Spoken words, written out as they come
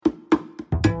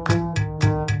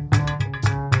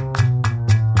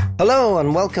Hello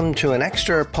and welcome to an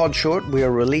extra pod short we are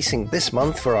releasing this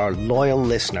month for our loyal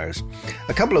listeners.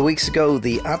 A couple of weeks ago,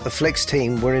 the At the Flicks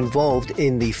team were involved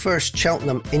in the first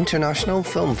Cheltenham International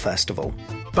Film Festival.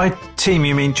 By team,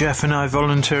 you mean Jeff and I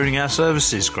volunteering our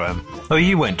services, Graham? Oh,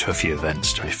 you went to a few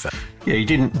events, to be fair. Yeah, he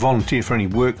didn't volunteer for any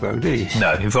work, though, did he?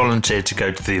 No, he volunteered to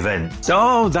go to the event.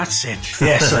 Oh, that's it.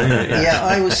 Yes. Yeah,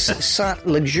 I was sat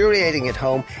luxuriating at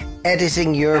home,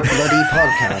 editing your bloody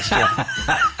podcast.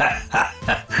 Yeah.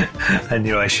 I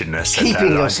knew I shouldn't have said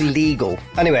Keeping that. us legal.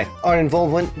 Anyway, our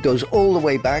involvement goes all the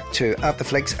way back to At the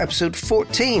Flicks episode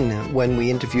 14, when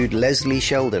we interviewed Leslie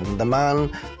Sheldon, the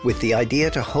man with the idea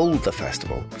to hold the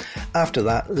festival. After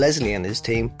that, Leslie and his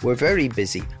team were very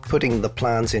busy putting the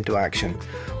plans into action.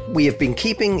 We have been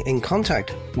keeping in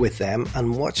contact with them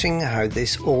and watching how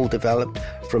this all developed,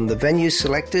 from the venues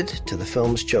selected to the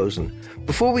films chosen.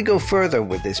 Before we go further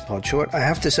with this pod short, I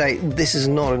have to say this is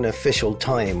not an official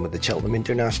tie-in with the Cheltenham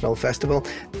International Festival.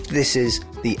 This is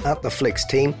the At the Flicks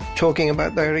team talking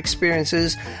about their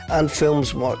experiences and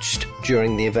films watched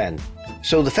during the event.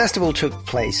 So the festival took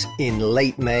place in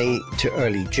late May to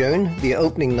early June. The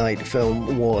opening night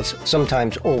film was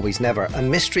Sometimes Always Never, a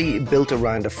mystery built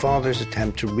around a father's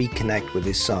attempt to reconnect with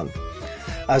his son.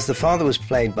 As the father was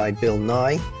played by Bill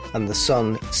Nye and the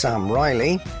son Sam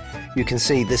Riley, you can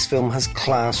see this film has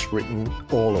class written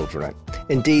all over it.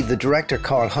 Indeed, the director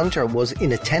Carl Hunter was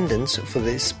in attendance for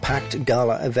this packed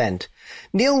gala event.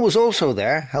 Neil was also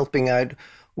there, helping out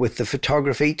with the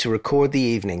photography to record the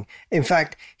evening. In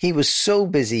fact, he was so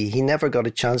busy he never got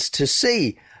a chance to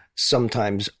see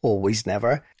Sometimes Always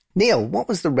Never. Neil, what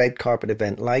was the red carpet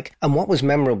event like, and what was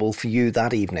memorable for you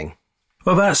that evening?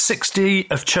 Well, about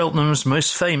 60 of Cheltenham's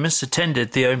most famous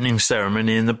attended the opening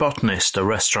ceremony in The Botanist, a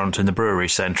restaurant in the brewery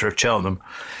centre of Cheltenham.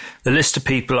 The list of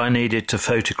people I needed to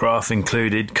photograph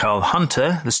included Carl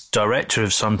Hunter, the director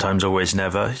of Sometimes Always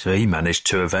Never, so he managed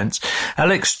 2 events,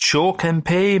 Alex Chalk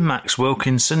MP, Max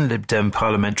Wilkinson, Lib Dem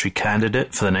parliamentary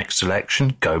candidate for the next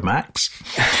election, go Max,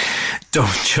 Dom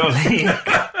Jolly,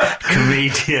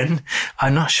 comedian,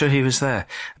 I'm not sure he was there,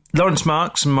 Lawrence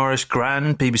Marks and Maurice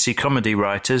Gran, BBC comedy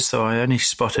writers, though I only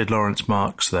spotted Lawrence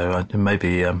Marks, though.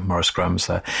 Maybe Maurice Gran was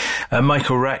there.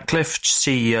 Michael Ratcliffe,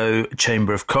 CEO,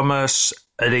 Chamber of Commerce,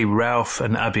 Eddie Ralph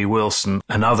and Abby Wilson,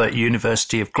 and other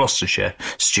University of Gloucestershire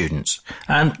students,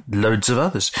 and loads of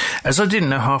others. As I didn't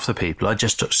know half the people, I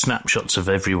just took snapshots of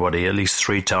everybody at least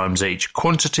 3 times each,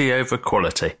 quantity over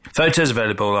quality. Photos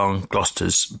available on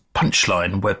Gloucester's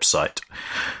Punchline website.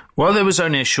 While there was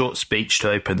only a short speech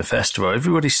to open the festival,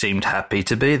 everybody seemed happy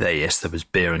to be there. Yes, there was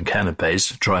beer and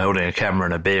canapes. Try holding a camera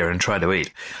and a beer and try to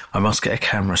eat. I must get a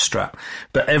camera strap.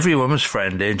 But everyone was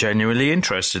friendly and genuinely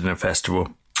interested in the festival.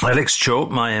 Alex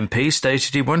Chalk, my MP,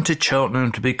 stated he wanted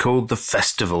Cheltenham to be called the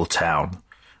Festival Town.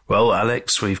 Well,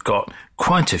 Alex, we've got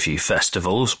quite a few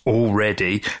festivals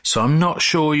already, so I'm not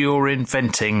sure you're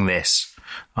inventing this.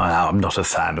 I'm not a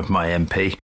fan of my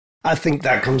MP. I think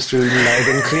that comes through loud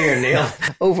and clear, Neil.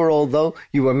 Overall, though,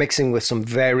 you were mixing with some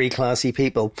very classy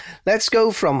people. Let's go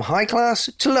from high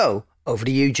class to low. Over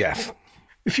to you, Jeff.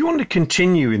 If you want to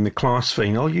continue in the class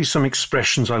vein, I'll use some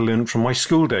expressions I learned from my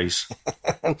school days.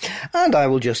 And I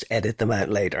will just edit them out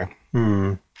later.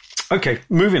 OK,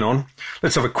 moving on.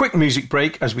 Let's have a quick music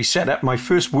break as we set up my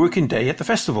first working day at the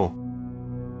festival.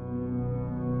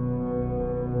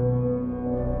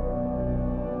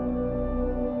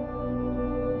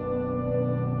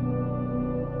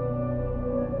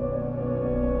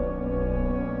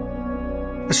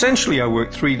 Essentially, I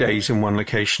worked 3 days in one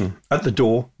location, at the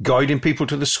door, guiding people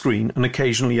to the screen and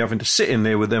occasionally having to sit in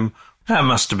there with them. That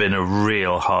must have been a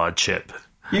real hardship.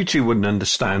 You two wouldn't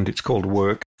understand, it's called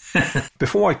work.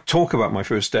 Before I talk about my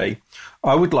first day,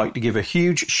 I would like to give a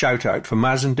huge shout out for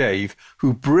Maz and Dave,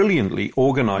 who brilliantly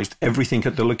organised everything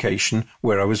at the location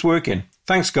where I was working.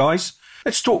 Thanks, guys.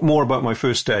 Let's talk more about my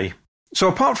first day. So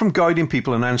apart from guiding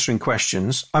people and answering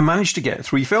questions, I managed to get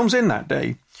 3 films in that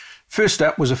day. First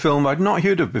up was a film I'd not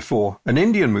heard of before, an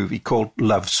Indian movie called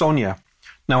Love, Sonia.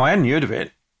 Now, I hadn't heard of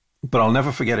it, but I'll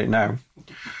never forget it now.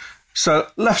 So,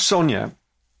 Love, Sonia,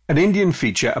 an Indian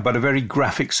feature about a very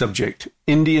graphic subject,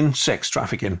 Indian sex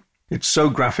trafficking. It's so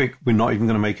graphic, we're not even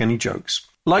going to make any jokes.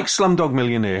 Like Slumdog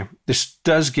Millionaire, this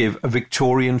does give a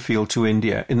Victorian feel to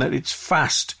India in that its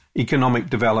fast economic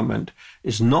development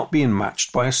is not being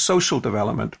matched by a social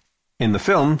development. In the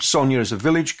film, Sonia is a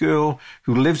village girl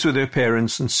who lives with her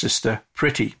parents and sister,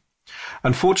 Priti.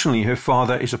 Unfortunately, her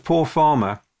father is a poor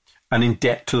farmer and in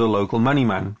debt to the local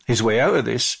moneyman. His way out of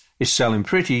this is selling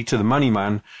Priti to the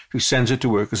moneyman, who sends her to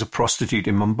work as a prostitute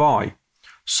in Mumbai.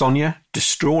 Sonia,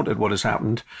 distraught at what has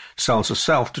happened, sells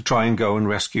herself to try and go and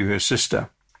rescue her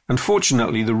sister.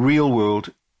 Unfortunately, the real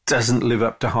world doesn't live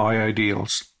up to high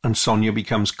ideals, and Sonia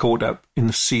becomes caught up in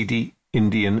the seedy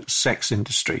Indian sex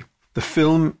industry. The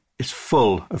film is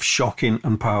full of shocking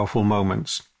and powerful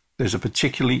moments. There's a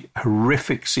particularly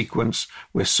horrific sequence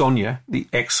where Sonia, the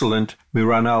excellent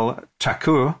Mrinal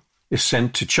Thakur, is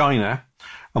sent to China,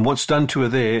 and what's done to her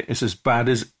there is as bad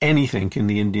as anything in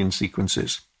the Indian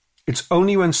sequences. It's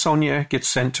only when Sonia gets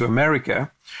sent to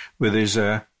America, where there's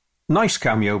a nice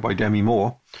cameo by Demi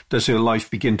Moore, does her life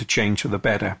begin to change for the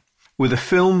better. With a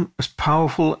film as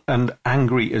powerful and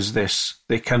angry as this,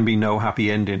 there can be no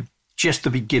happy ending, just the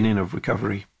beginning of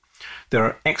recovery. There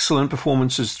are excellent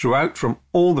performances throughout from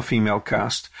all the female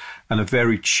cast, and a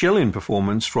very chilling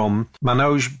performance from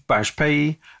Manoj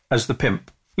Bajpayee as the pimp.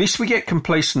 Lest we get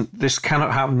complacent, this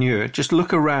cannot happen here. Just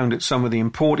look around at some of the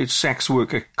imported sex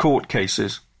worker court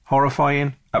cases.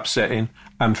 Horrifying, upsetting,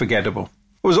 unforgettable.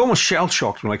 I was almost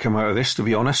shell-shocked when I came out of this, to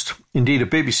be honest. Indeed, a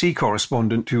BBC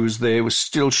correspondent who was there was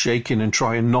still shaking and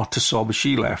trying not to sob as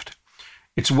she left.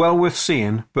 It's well worth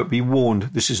seeing, but be warned,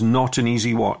 this is not an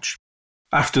easy watch.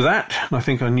 After that, I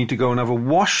think I need to go and have a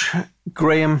wash.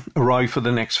 Graham arrived for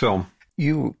the next film.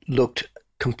 You looked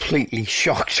completely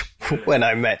shocked when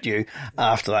I met you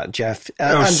after that, Jeff.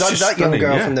 And that young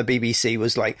girl from the BBC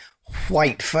was like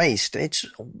white-faced. It's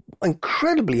an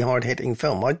incredibly hard-hitting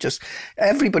film.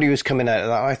 Everybody was coming out of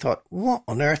that. I thought, what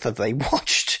on earth have they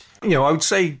watched? I would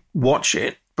say watch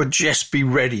it, but just be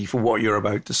ready for what you're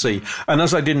about to see. And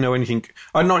as I didn't know anything,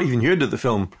 I'd not even heard of the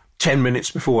film 10 minutes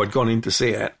before I'd gone in to see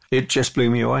it. It just blew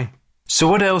me away. So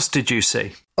what else did you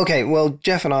see? Okay, well,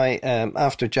 Jeff and I,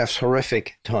 after Jeff's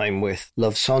horrific time with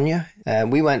Love, Sonia,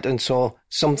 we went and saw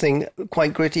something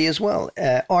quite gritty as well,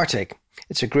 Arctic.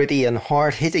 It's a gritty and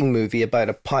hard-hitting movie about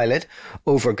a pilot,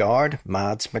 Overgaard,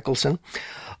 Mads Mikkelsen,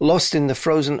 lost in the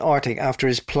frozen Arctic after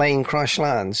his plane crash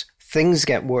lands. Things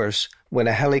get worse when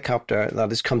a helicopter that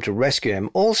has come to rescue him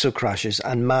also crashes,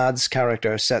 and Mads'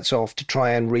 character sets off to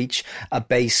try and reach a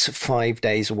base 5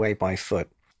 days away by foot.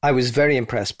 I was very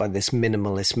impressed by this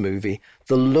minimalist movie.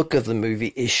 The look of the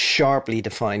movie is sharply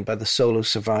defined by the solo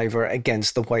survivor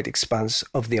against the white expanse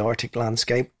of the Arctic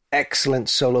landscape. Excellent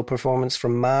solo performance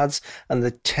from Mads, and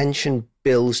the tension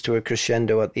builds to a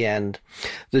crescendo at the end.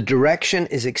 The direction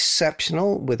is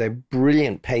exceptional, with a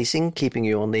brilliant pacing, keeping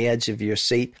you on the edge of your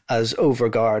seat as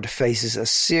Overgaard faces a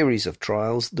series of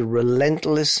trials. The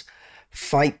relentless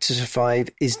fight to survive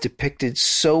is depicted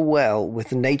so well,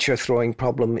 with nature throwing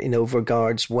problem in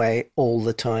Overgaard's way all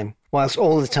the time. Whilst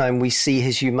all the time we see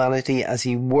his humanity as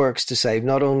he works to save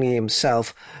not only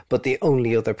himself, but the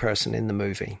only other person in the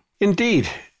movie. Indeed.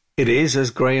 It is,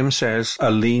 as Graham says,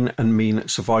 a lean and mean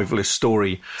survivalist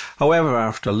story. However,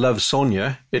 after Love,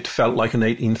 Sonia, it felt like an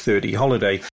 1830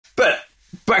 holiday. But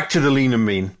back to the lean and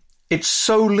mean. It's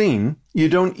so lean, you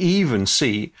don't even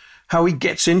see how he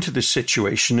gets into this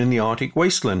situation in the Arctic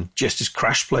wasteland, just his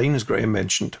crash plane, as Graham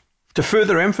mentioned. To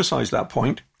further emphasise that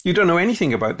point, you don't know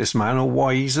anything about this man or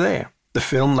why he's there. The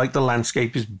film, like the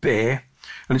landscape, is bare,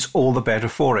 and it's all the better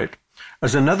for it.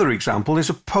 As another example,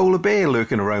 there's a polar bear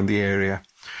lurking around the area.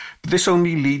 But this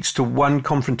only leads to one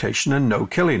confrontation and no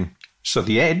killing. So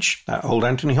The Edge, that old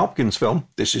Anthony Hopkins film,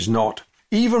 this is not.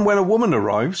 Even when a woman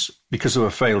arrives, because of a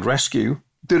failed rescue,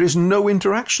 there is no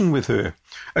interaction with her,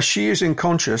 as she is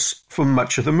unconscious for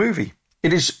much of the movie.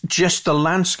 It is just the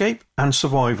landscape and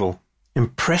survival.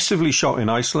 Impressively shot in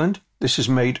Iceland, this is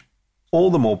made all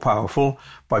the more powerful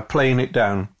by playing it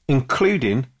down,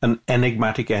 including an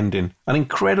enigmatic ending. An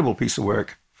incredible piece of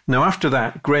work. Now, after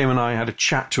that, Graham and I had a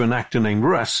chat to an actor named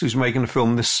Russ, who's making a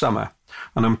film this summer.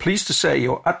 And I'm pleased to say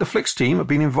your At the Flicks team have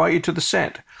been invited to the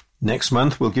set. Next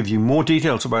month, we'll give you more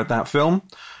details about that film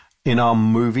in our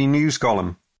movie news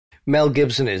column. Mel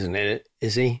Gibson isn't in it,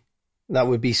 is he? That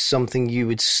would be something you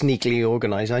would sneakily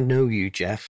organise. I know you,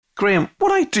 Jeff. Graham,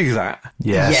 would I do that?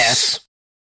 Yes.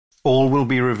 All will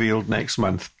be revealed next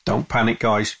month. Don't panic,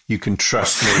 guys. You can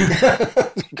trust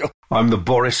me. I'm the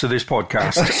Boris of this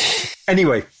podcast.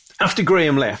 Anyway, after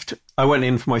Graham left, I went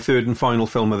in for my third and final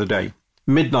film of the day,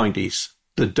 Mid-90s,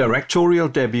 the directorial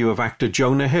debut of actor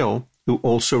Jonah Hill, who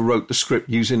also wrote the script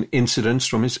using incidents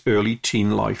from his early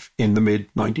teen life in the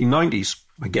mid-1990s.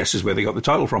 I guess is where they got the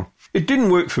title from. It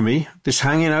didn't work for me, this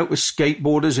hanging out with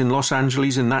skateboarders in Los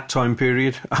Angeles in that time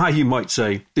period. You might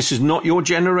say, this is not your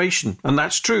generation, and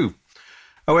that's true.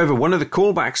 However, one of the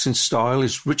callbacks in style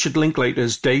is Richard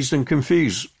Linklater's Dazed and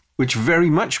Confused, which very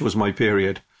much was my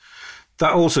period.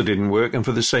 That also didn't work, and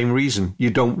for the same reason. You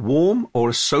don't warm or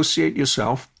associate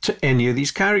yourself to any of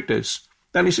these characters.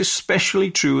 That is especially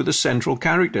true of the central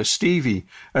character, Stevie,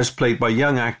 as played by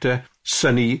young actor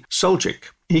Sonny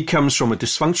Suljic. He comes from a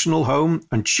dysfunctional home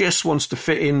and just wants to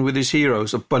fit in with his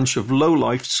heroes, a bunch of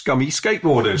low-life, scummy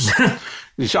skateboarders.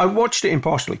 I watched it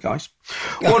impartially, guys.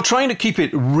 While trying to keep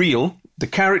it real, the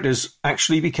characters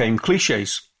actually became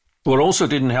cliches. What also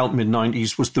didn't help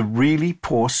mid-90s was the really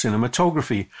poor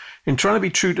cinematography. In trying to be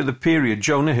true to the period,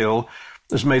 Jonah Hill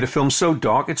has made a film so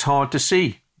dark it's hard to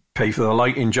see. Pay for the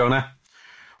lighting, Jonah.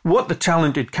 What the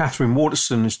talented Catherine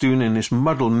Waterston is doing in this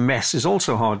muddled mess is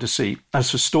also hard to see.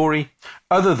 As for story,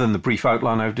 other than the brief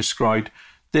outline I've described,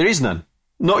 there is none.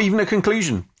 Not even a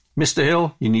conclusion. Mr.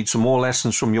 Hill, you need some more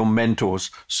lessons from your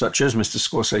mentors, such as Mr.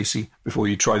 Scorsese, before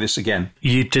you try this again.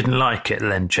 You didn't like it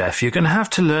then, Jeff. You're going to have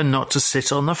to learn not to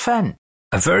sit on the fence.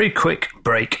 A very quick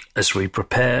break as we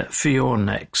prepare for your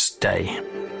next day.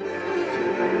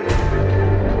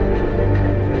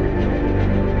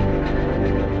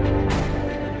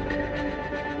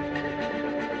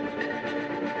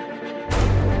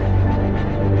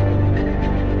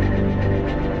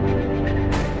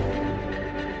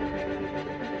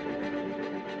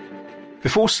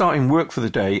 Before starting work for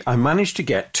the day, I managed to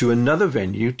get to another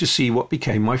venue to see what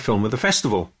became my film of the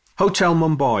festival, Hotel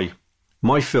Mumbai,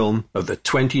 my film of the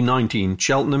 2019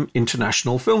 Cheltenham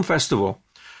International Film Festival,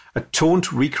 a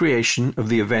taunt recreation of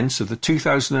the events of the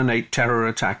 2008 terror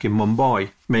attack in Mumbai,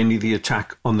 mainly the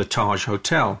attack on the Taj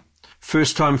Hotel.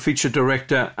 First-time feature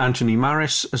director Anthony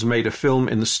Maris has made a film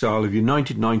in the style of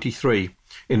United 93,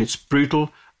 in its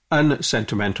brutal,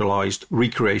 unsentimentalized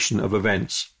recreation of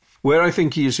events. Where I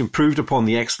think he has improved upon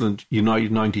the excellent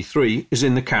United 93 is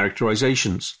in the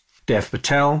characterizations. Dev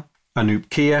Patel, Anup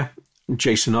Kher, and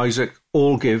Jason Isaac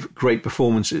all give great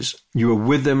performances. You are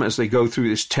with them as they go through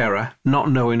this terror, not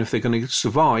knowing if they're going to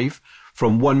survive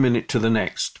from 1 minute to the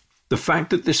next. The fact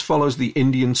that this follows the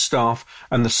Indian staff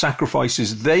and the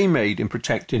sacrifices they made in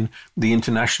protecting the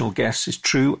international guests is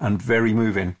true and very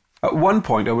moving. At one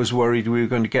point, I was worried we were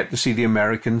going to get to see the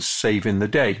Americans saving the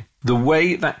day. The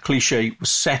way that cliche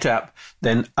was set up,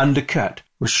 then undercut,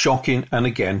 was shocking and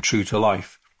again true to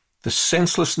life. The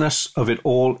senselessness of it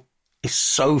all is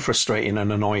so frustrating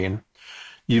and annoying.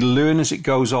 You learn as it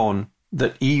goes on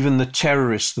that even the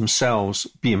terrorists themselves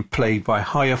being played by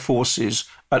higher forces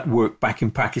at work back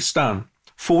in Pakistan.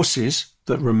 Forces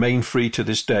that remain free to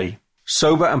this day.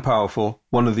 Sober and Powerful,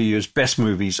 one of the year's best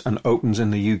movies, and opens in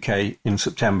the UK in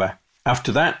September.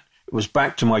 After that, it was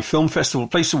back to my film festival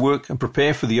place of work and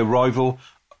prepare for the arrival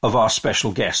of our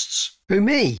special guests. Who,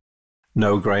 me?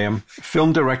 No, Graham.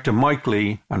 Film director Mike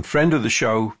Leigh and friend of the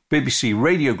show, BBC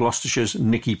Radio Gloucestershire's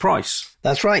Nikki Price.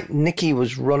 That's right. Nikki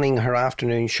was running her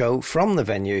afternoon show from the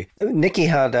venue. Nikki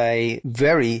had a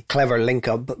very clever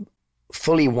link-up,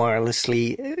 fully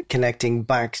wirelessly connecting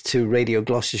back to Radio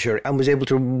Gloucestershire, and was able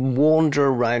to wander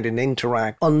around and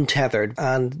interact untethered,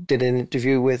 and did an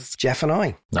interview with Jeff and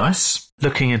I. Nice.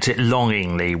 Looking at it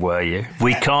longingly, were you?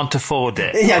 We can't afford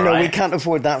it. Yeah, right? No, we can't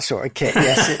afford that sort of kit.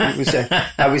 Yes, it was.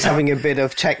 I was having a bit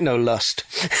of techno lust.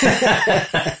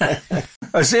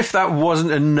 As if that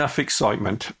wasn't enough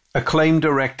excitement, acclaimed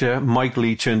director Mike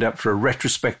Leigh turned up for a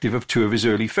retrospective of two of his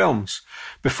early films.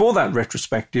 Before that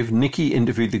retrospective, Nikki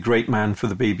interviewed the great man for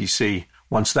the BBC.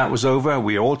 Once that was over,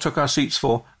 we all took our seats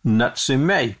for Nuts in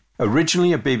May.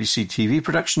 Originally a BBC TV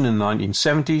production in the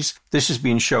 1970s, this has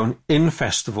been shown in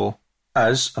festival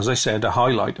as I said, a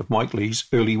highlight of Mike Leigh's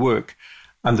early work,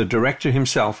 and the director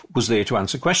himself was there to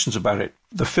answer questions about it.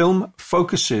 The film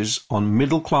focuses on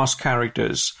middle-class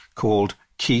characters called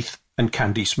Keith and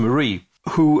Candice Marie,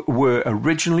 who were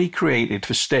originally created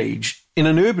for stage in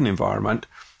an urban environment,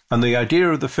 and the idea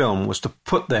of the film was to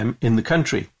put them in the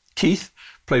country. Keith,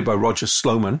 played by Roger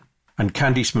Sloman, and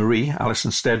Candice Marie,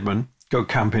 Alison Steadman, go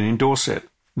camping in Dorset.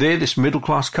 There, this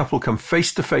middle-class couple come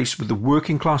face-to-face with the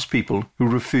working-class people who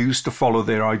refuse to follow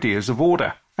their ideas of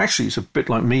order. Actually, it's a bit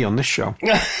like me on this show.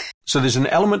 So there's an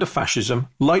element of fascism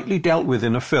lightly dealt with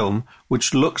in a film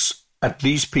which looks at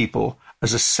these people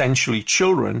as essentially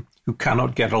children who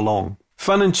cannot get along.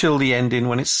 Fun until the ending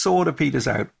when it sort of peters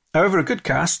out. However, a good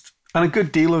cast and a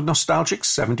good deal of nostalgic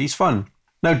 70s fun.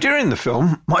 Now, during the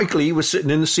film, Mike Leigh was sitting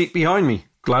in the seat behind me.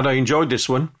 Glad I enjoyed this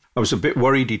one. I was a bit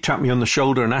worried he'd tap me on the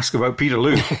shoulder and ask about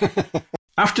Peterloo.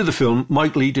 After the film,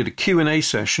 Mike Leigh did a Q&A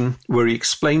session where he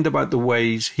explained about the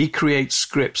ways he creates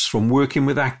scripts from working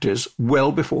with actors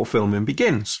well before filming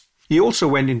begins. He also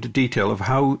went into detail of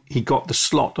how he got the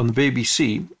slot on the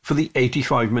BBC for the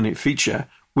 85-minute feature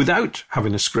without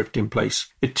having a script in place.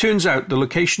 It turns out the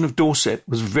location of Dorset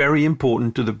was very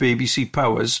important to the BBC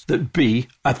powers that be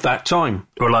at that time.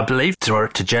 Well, I believe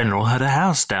Director General had a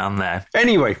house down there.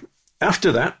 Anyway,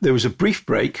 after that, there was a brief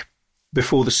break,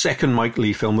 before the second Mike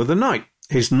Leigh film of the night,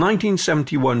 his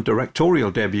 1971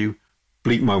 directorial debut,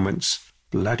 Bleak Moments.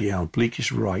 Bloody hell, bleak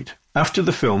is right. After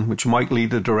the film, which Mike Leigh,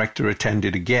 the director,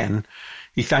 attended again,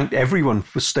 he thanked everyone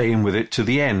for staying with it to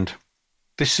the end.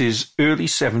 This is early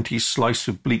 70s slice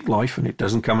of bleak life, and it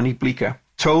doesn't come any bleaker,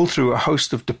 told through a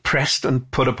host of depressed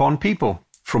and put-upon people,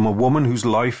 from a woman whose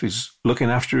life is looking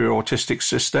after her autistic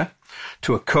sister,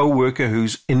 to a co-worker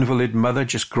whose invalid mother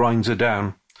just grinds her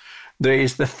down. There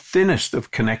is the thinnest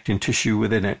of connecting tissue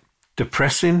within it.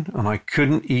 Depressing, and I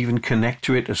couldn't even connect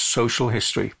to it as social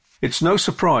history. It's no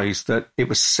surprise that it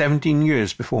was 17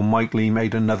 years before Mike Leigh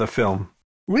made another film.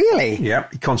 Really? Yeah,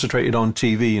 he concentrated on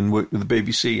TV and worked with the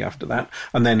BBC after that,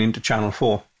 and then into Channel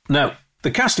 4. Now,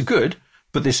 the cast are good,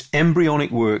 but this embryonic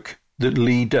work that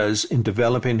Leigh does in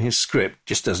developing his script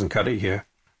just doesn't cut it here.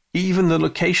 Even the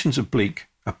locations of Bleak,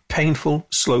 a painful,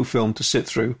 slow film to sit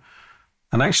through,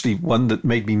 and actually one that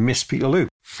made me miss Peterloo.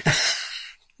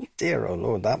 Dear, oh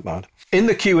Lord, that bad. In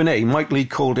the Q&A, Mike Leigh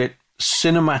called it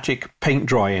cinematic paint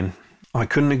drying. I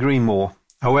couldn't agree more.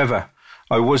 However,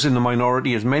 I was in the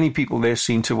minority, as many people there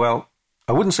seemed to, well,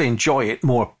 I wouldn't say enjoy it,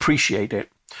 more appreciate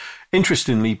it.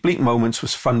 Interestingly, Bleak Moments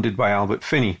was funded by Albert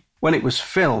Finney. When it was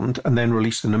filmed and then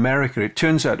released in America, it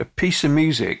turns out a piece of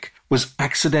music was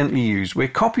accidentally used where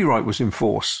copyright was in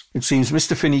force. It seems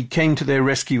Mr. Finney came to their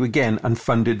rescue again and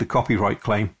funded the copyright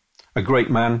claim. A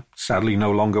great man, sadly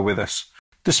no longer with us.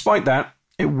 Despite that,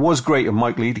 it was great of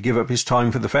Mike Leigh to give up his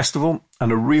time for the festival,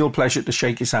 and a real pleasure to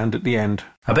shake his hand at the end.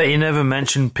 I bet you never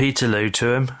mentioned Peterloo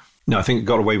to him. No, I think he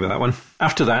got away with that one.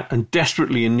 After that, and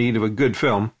desperately in need of a good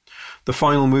film, the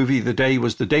final movie of the day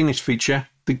was the Danish feature,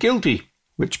 The Guilty,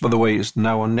 which, by the way, is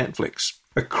now on Netflix.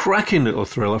 A cracking little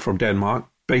thriller from Denmark,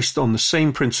 based on the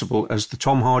same principle as the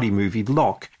Tom Hardy movie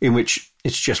Locke, in which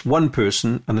it's just one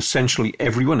person and essentially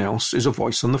everyone else is a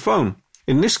voice on the phone.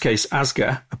 In this case,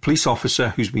 Asger, a police officer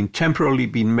who's temporarily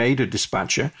been made a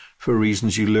dispatcher for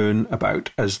reasons you learn about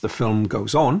as the film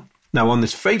goes on. Now, on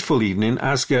this fateful evening,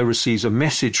 Asger receives a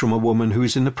message from a woman who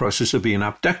is in the process of being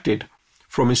abducted.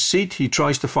 From his seat, he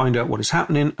tries to find out what is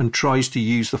happening and tries to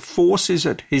use the forces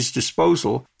at his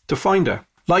disposal to find her.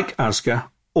 Like Asger,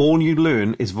 all you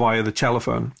learn is via the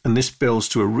telephone, and this builds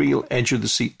to a real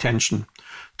edge-of-the-seat tension.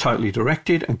 Tightly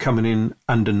directed and coming in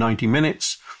under 90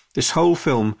 minutes, this whole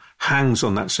film hangs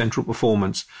on that central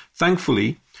performance.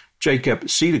 Thankfully, Jacob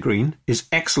Cedergreen is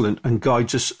excellent and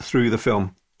guides us through the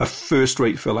film. A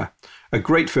first-rate filler. A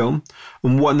great film,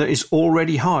 and one that is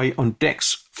already high on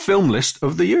Dec's film list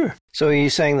of the year. So are you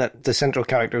saying that the central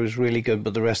character was really good,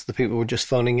 but the rest of the people were just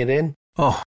phoning it in?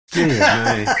 Oh, dear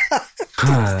me.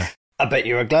 I bet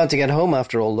you were glad to get home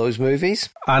after all those movies.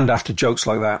 And after jokes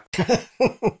like that.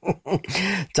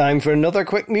 Time for another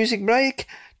quick music break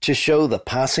to show the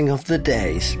passing of the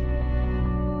days.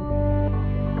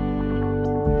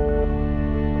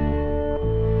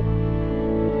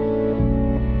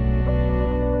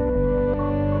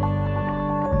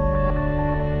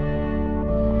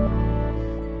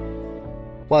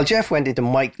 While Jeff went into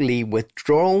Mike Leigh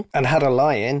withdrawal and had a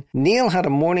lie-in, Neil had a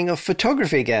morning of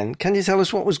photography again. Can you tell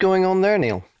us what was going on there,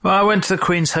 Neil? Well, I went to the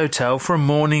Queen's Hotel for a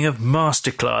morning of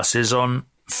masterclasses on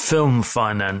film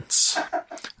finance.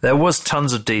 There was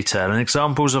tons of detail and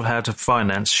examples of how to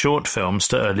finance short films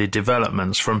to early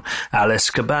developments from Alice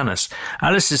Cabanas.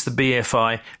 Alice is the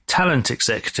BFI talent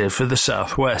executive for the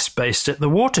South West, based at the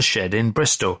Watershed in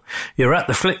Bristol. You're at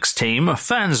the Flicks team are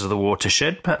fans of the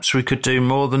Watershed. Perhaps we could do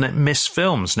more than miss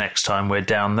films next time we're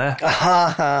down there.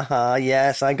 Ha ha ha,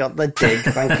 yes, I got the dig,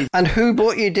 thank you. And who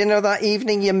bought you dinner that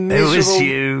evening, you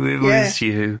miserable... It was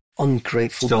you.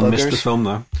 Ungrateful Still buggers. missed the film,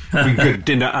 though. We got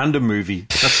dinner and a movie.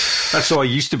 That's how I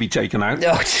used to be taken out.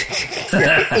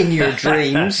 In your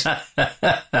dreams.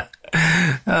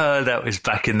 Oh, that was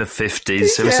back in the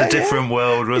 50s. It was a different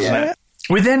world, wasn't it?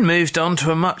 We then moved on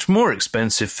to a much more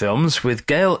expensive films with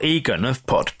Gail Egan of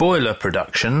Pot Boiler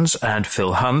Productions and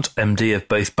Phil Hunt, MD of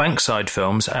both Bankside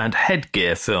Films and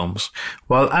Headgear Films.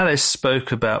 While Alice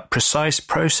spoke about precise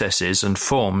processes and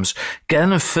forms,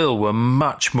 Gail and Phil were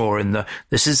much more in the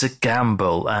this is a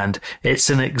gamble and it's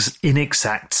an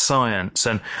inexact science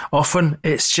and often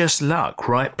it's just luck,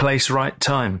 right place, right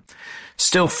time.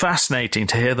 Still fascinating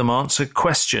to hear them answer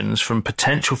questions from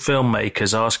potential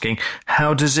filmmakers asking,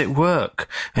 how does it work?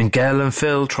 And Gail and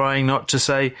Phil trying not to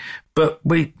say, but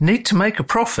we need to make a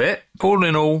profit. All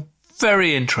in all,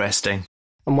 very interesting.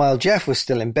 And while Jeff was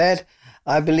still in bed,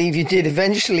 I believe you did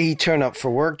eventually turn up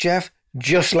for work, Jeff,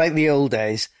 just like the old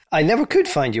days. I never could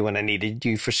find you when I needed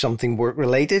you for something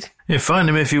work-related. You find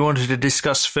him if you wanted to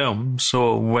discuss films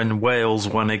or when Wales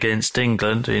won against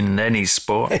England in any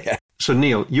sport. So,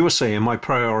 Neil, you were saying my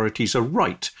priorities are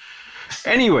right.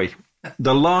 Anyway,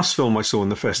 The last film I saw in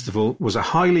the festival was a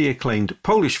highly acclaimed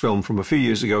Polish film from a few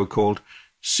years ago called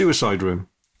Suicide Room.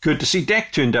 Good to see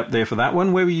Dec turned up there for that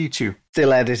one. Where were you two?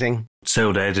 Still editing.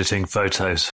 Still editing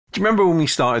photos. Do you remember when we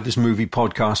started this movie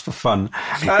podcast for fun?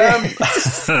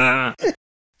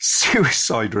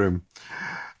 Suicide Room.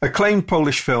 Acclaimed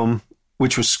Polish film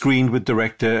which was screened with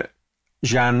director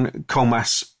Jan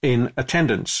Komas in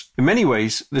attendance. In many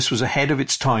ways, this was ahead of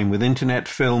its time with internet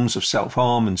films of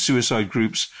self-harm and suicide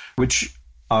groups, which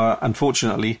are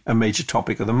unfortunately a major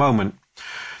topic of the moment.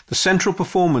 The central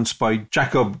performance by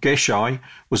Jakob Geszaj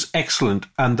was excellent,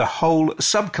 and the whole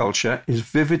subculture is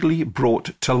vividly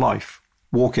brought to life,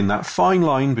 walking that fine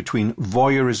line between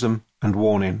voyeurism and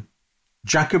warning.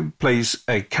 Jakob plays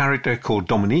a character called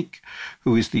Dominique,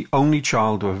 who is the only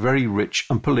child of very rich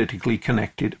and politically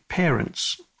connected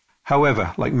parents.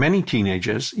 However, like many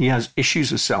teenagers, he has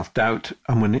issues of self-doubt,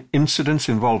 and when incidents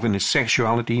involving his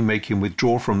sexuality make him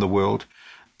withdraw from the world,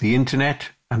 the internet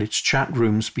and its chat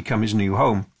rooms become his new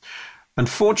home.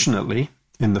 Unfortunately,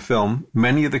 in the film,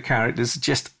 many of the characters are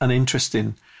just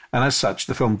uninteresting, and as such,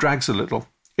 the film drags a little.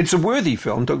 It's a worthy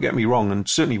film, don't get me wrong, and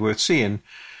certainly worth seeing.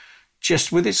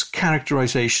 Just with its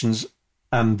characterizations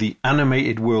and the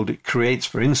animated world it creates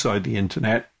for inside the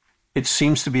internet, it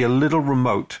seems to be a little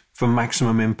remote for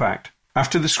maximum impact.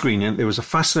 After the screening, there was a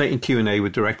fascinating Q&A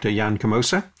with director Jan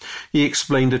Komosa. He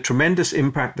explained the tremendous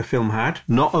impact the film had,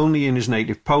 not only in his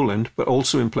native Poland, but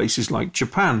also in places like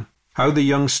Japan. How the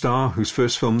young star, whose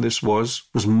first film this was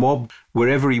mobbed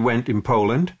wherever he went in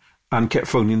Poland, and kept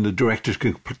phoning the director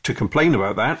to complain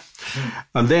about that,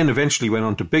 and then eventually went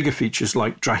on to bigger features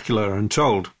like Dracula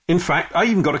Untold. In fact, I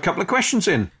even got a couple of questions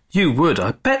in. You would.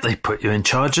 I bet they put you in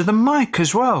charge of the mic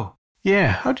as well. Yeah,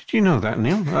 how did you know that,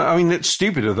 Neil? I mean, it's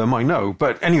stupid of them, I know.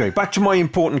 But anyway, back to my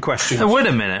important question. Wait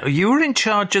a minute. You were in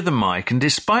charge of the mic, and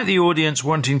despite the audience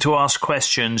wanting to ask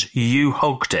questions, you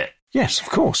hogged it. Yes, of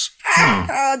course.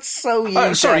 That's so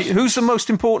you. Sorry, who's the most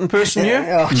important person here?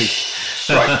 Me.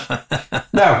 Right.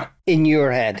 Now, in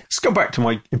your head. Let's go back to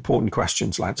my important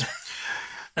questions, lads.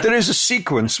 There is a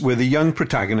sequence where the young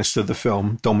protagonist of the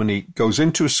film, Dominique, goes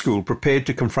into a school prepared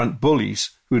to confront bullies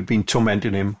who had been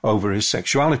tormenting him over his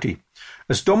sexuality.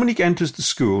 As Dominique enters the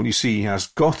school, you see he has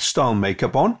goth-style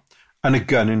makeup on and a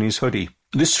gun in his hoodie.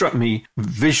 This struck me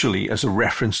visually as a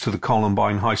reference to the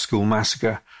Columbine High School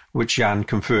massacre, which Jan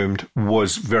confirmed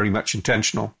was very much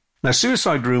intentional. Now,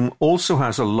 Suicide Room also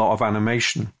has a lot of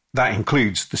animation. That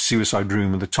includes the Suicide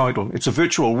Room of the title. It's a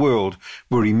virtual world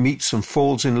where he meets and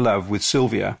falls in love with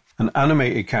Sylvia, an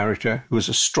animated character who has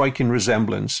a striking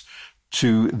resemblance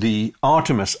to the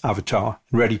Artemis avatar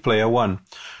in Ready Player One.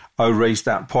 I raised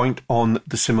that point on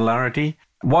the similarity.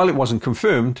 While it wasn't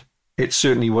confirmed, it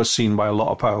certainly was seen by a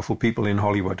lot of powerful people in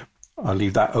Hollywood. I'll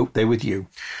leave that out there with you.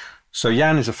 So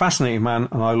Jan is a fascinating man,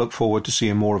 and I look forward to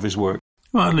seeing more of his work.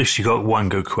 Well, at least you got one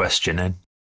good question in.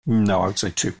 No, I would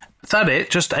say 2. Is that it?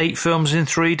 Just 8 films in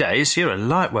 3 days? You're a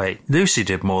lightweight. Lucy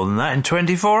did more than that in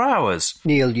 24 hours.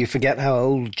 Neil, you forget how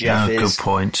old Jeff is. Good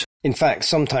point. In fact,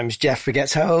 sometimes Jeff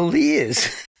forgets how old he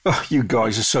is. Oh, you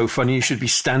guys are so funny. You should be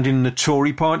standing in the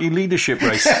Tory party leadership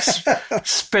race.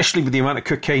 Especially with the amount of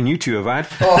cocaine you two have had.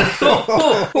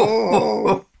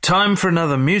 Time for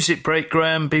another music break,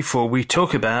 Graham, before we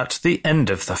talk about the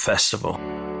end of the festival.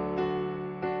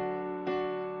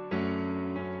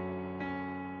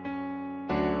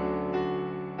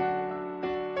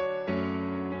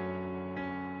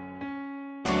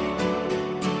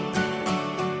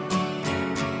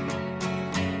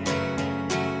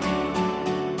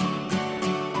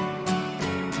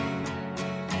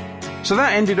 So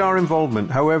that ended our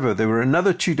involvement. However, there were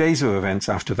another 2 days of events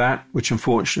after that, which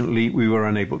unfortunately we were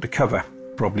unable to cover,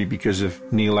 probably because of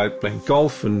Neil out playing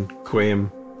golf and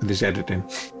Graham with his editing.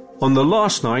 On the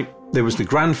last night, there was the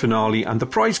grand finale and the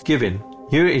prize giving.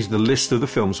 Here is the list of the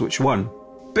films which won.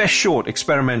 Best Short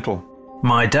Experimental.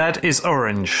 My Dad is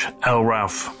Orange, L.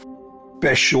 Ralph.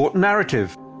 Best Short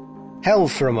Narrative. Hell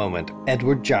for a Moment,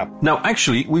 Edward Japp. Now,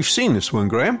 actually, we've seen this one,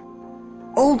 Graham.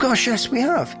 Oh gosh, yes, we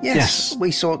have. Yes.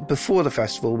 We saw it before the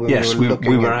festival. When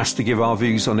we were asked to give our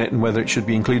views on it and whether it should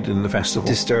be included in the festival.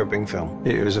 Disturbing film.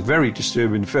 It was a very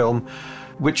disturbing film,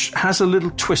 which has a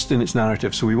little twist in its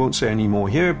narrative, so we won't say any more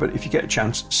here, but if you get a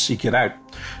chance, seek it out.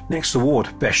 Next award,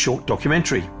 Best Short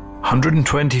Documentary.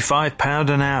 £125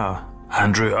 an hour,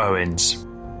 Andrew Owens.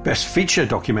 Best Feature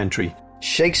Documentary.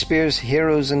 Shakespeare's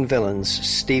Heroes and Villains,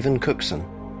 Stephen Cookson.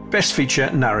 Best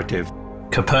Feature Narrative.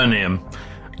 Capernaum,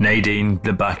 Nadine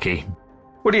Lebaki.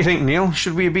 What do you think, Neil?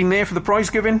 Should we have been there for the prize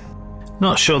giving?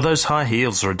 Not sure. Those high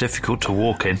heels are difficult to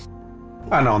walk in.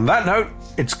 And on that note,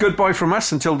 it's goodbye from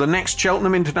us until the next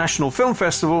Cheltenham International Film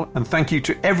Festival, and thank you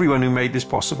to everyone who made this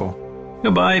possible.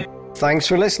 Goodbye. Thanks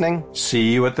for listening.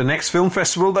 See you at the next film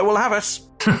festival that will have us.